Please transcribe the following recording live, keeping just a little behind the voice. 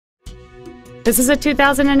This is a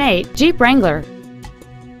 2008 Jeep Wrangler.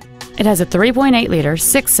 It has a 3.8-liter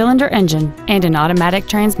six-cylinder engine and an automatic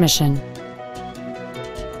transmission.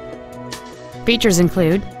 Features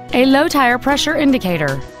include a low-tire pressure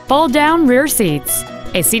indicator, fold-down rear seats,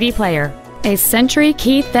 a CD player, a Sentry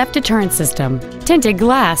key theft deterrent system, tinted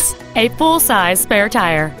glass, a full-size spare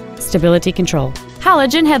tire, stability control,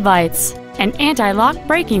 halogen headlights, an anti-lock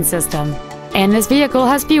braking system, and this vehicle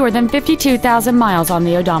has fewer than 52,000 miles on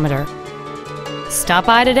the odometer. Stop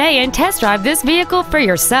by today and test drive this vehicle for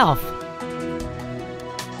yourself.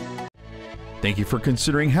 Thank you for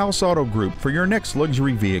considering Haus Auto Group for your next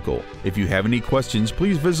luxury vehicle. If you have any questions,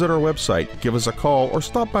 please visit our website, give us a call, or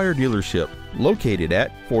stop by our dealership located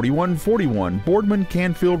at 4141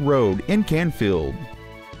 Boardman-Canfield Rd in Canfield.